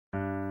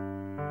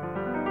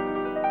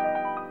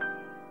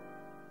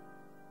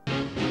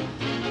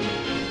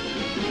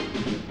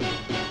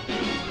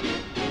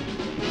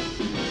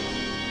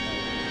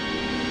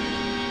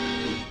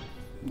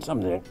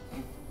Someday.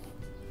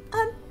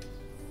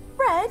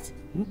 Red?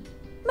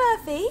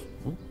 Murphy?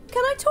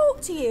 Can I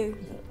talk to you?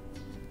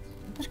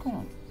 What's going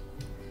on?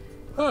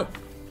 Oh.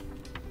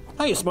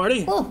 Hiya,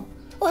 Smartie. Oh,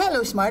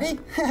 hello, Smartie.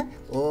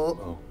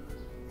 Oh,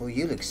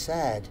 you look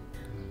sad.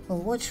 Oh,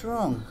 what's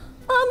wrong?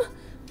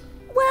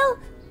 Well,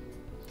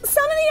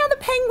 some of the other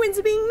penguins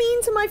are being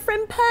mean to my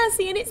friend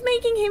Percy, and it's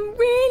making him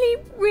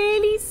really,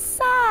 really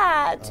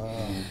sad.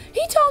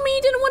 He told me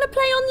he didn't want to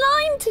play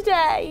online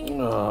today.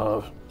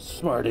 Oh,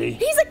 Smartie.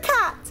 He's a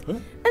cat,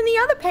 and the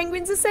other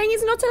penguins are saying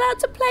he's not allowed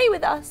to play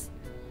with us.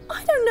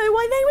 I don't know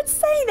why they would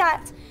say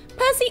that.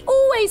 Percy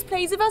always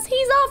plays with us.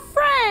 He's our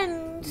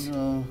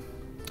friend.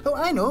 Oh,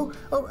 I know.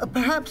 Oh,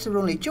 perhaps they're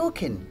only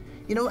joking.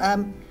 You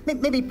know,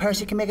 maybe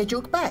Percy can make a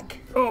joke back.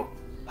 Oh,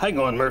 hang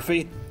on,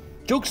 Murphy.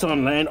 Jokes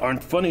online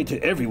aren't funny to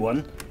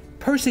everyone.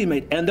 Percy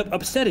might end up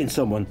upsetting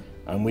someone,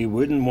 and we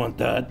wouldn't want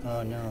that.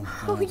 Oh, no.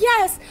 Oh,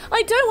 yes.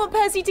 I don't want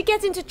Percy to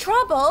get into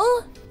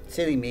trouble.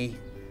 Silly me.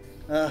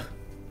 Oh,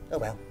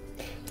 well.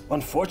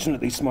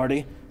 Unfortunately,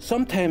 Smartie,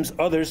 sometimes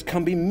others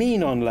can be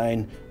mean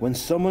online when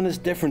someone is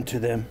different to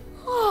them.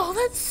 Oh,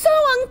 that's so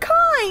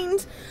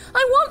unkind.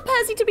 I want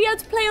Percy to be able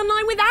to play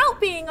online without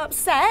being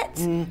upset.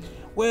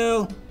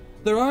 Well,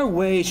 there are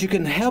ways you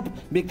can help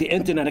make the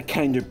internet a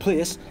kinder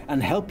place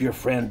and help your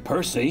friend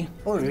Percy.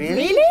 Oh,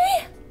 really?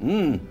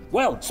 Really?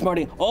 Well,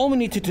 Smartie, all we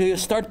need to do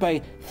is start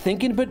by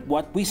thinking about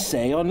what we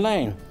say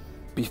online.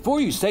 Before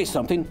you say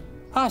something,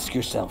 ask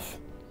yourself,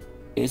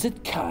 is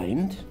it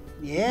kind?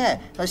 Yeah,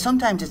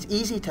 sometimes it's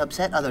easy to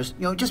upset others,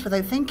 you know, just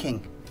without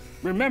thinking.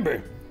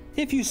 Remember,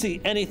 if you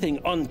see anything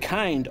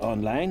unkind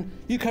online,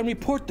 you can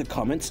report the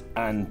comments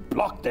and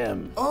block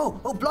them. Oh,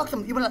 block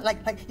them. You want like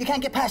you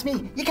can't get past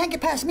me. You can't get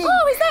past me.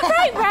 Oh, is that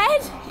right,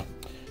 Red?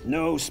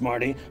 No,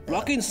 Smartie.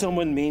 Blocking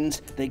someone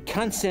means they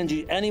can't send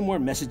you any more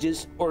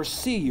messages or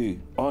see you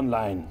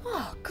online.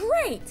 Oh,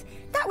 great.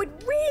 That would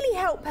really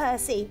help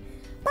Percy.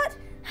 But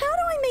how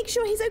do I make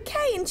sure he's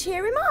okay and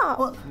cheer him up?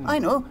 Well, I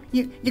know.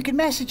 You can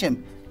message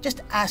him.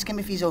 Just ask him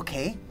if he's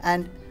okay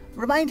and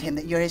remind him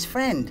that you're his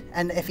friend,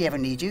 and if he ever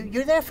needs you,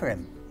 you're there for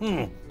him.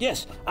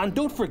 Yes, and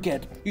don't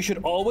forget, you should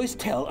always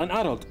tell an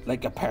adult,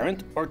 like a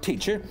parent or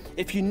teacher,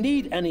 if you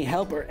need any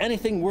help or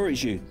anything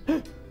worries you.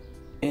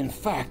 In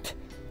fact,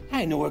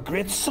 I know a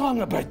great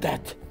song about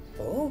that.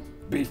 Oh?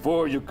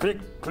 Before you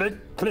click,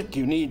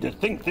 you need to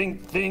think,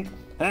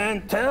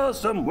 and tell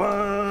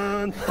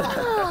someone.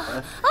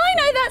 I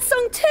know that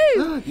song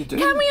too. You do?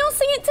 Can we all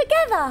sing it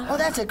together? Oh,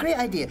 that's a great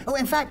idea. Oh,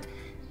 in fact,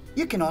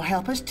 you can all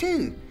help us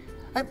too.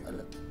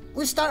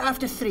 We'll start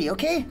after 3,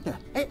 okay?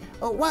 Yeah.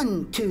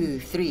 1, 2,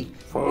 3.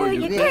 Before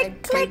you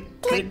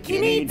click, you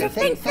need to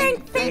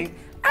think,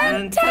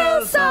 and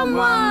tell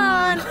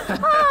someone.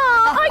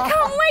 Oh, I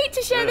can't wait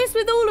to share this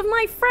with all of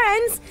my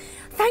friends.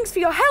 Thanks for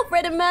your help,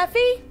 Red and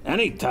Murphy.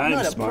 Anytime,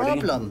 Not a Smartie.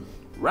 problem.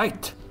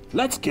 Right,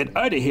 let's get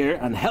out of here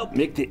and help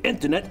make the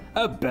internet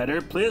a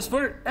better place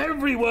for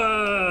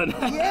everyone.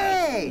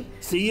 Yay!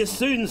 See you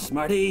soon,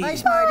 Smartie. Bye,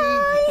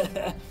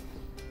 Smartie.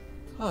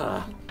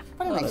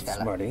 What a nice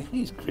fella. Smartie,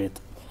 he's great.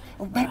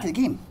 Oh, back to the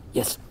game.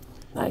 Yes.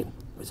 Right.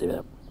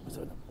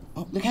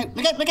 Oh, look out.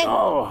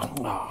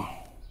 Oh.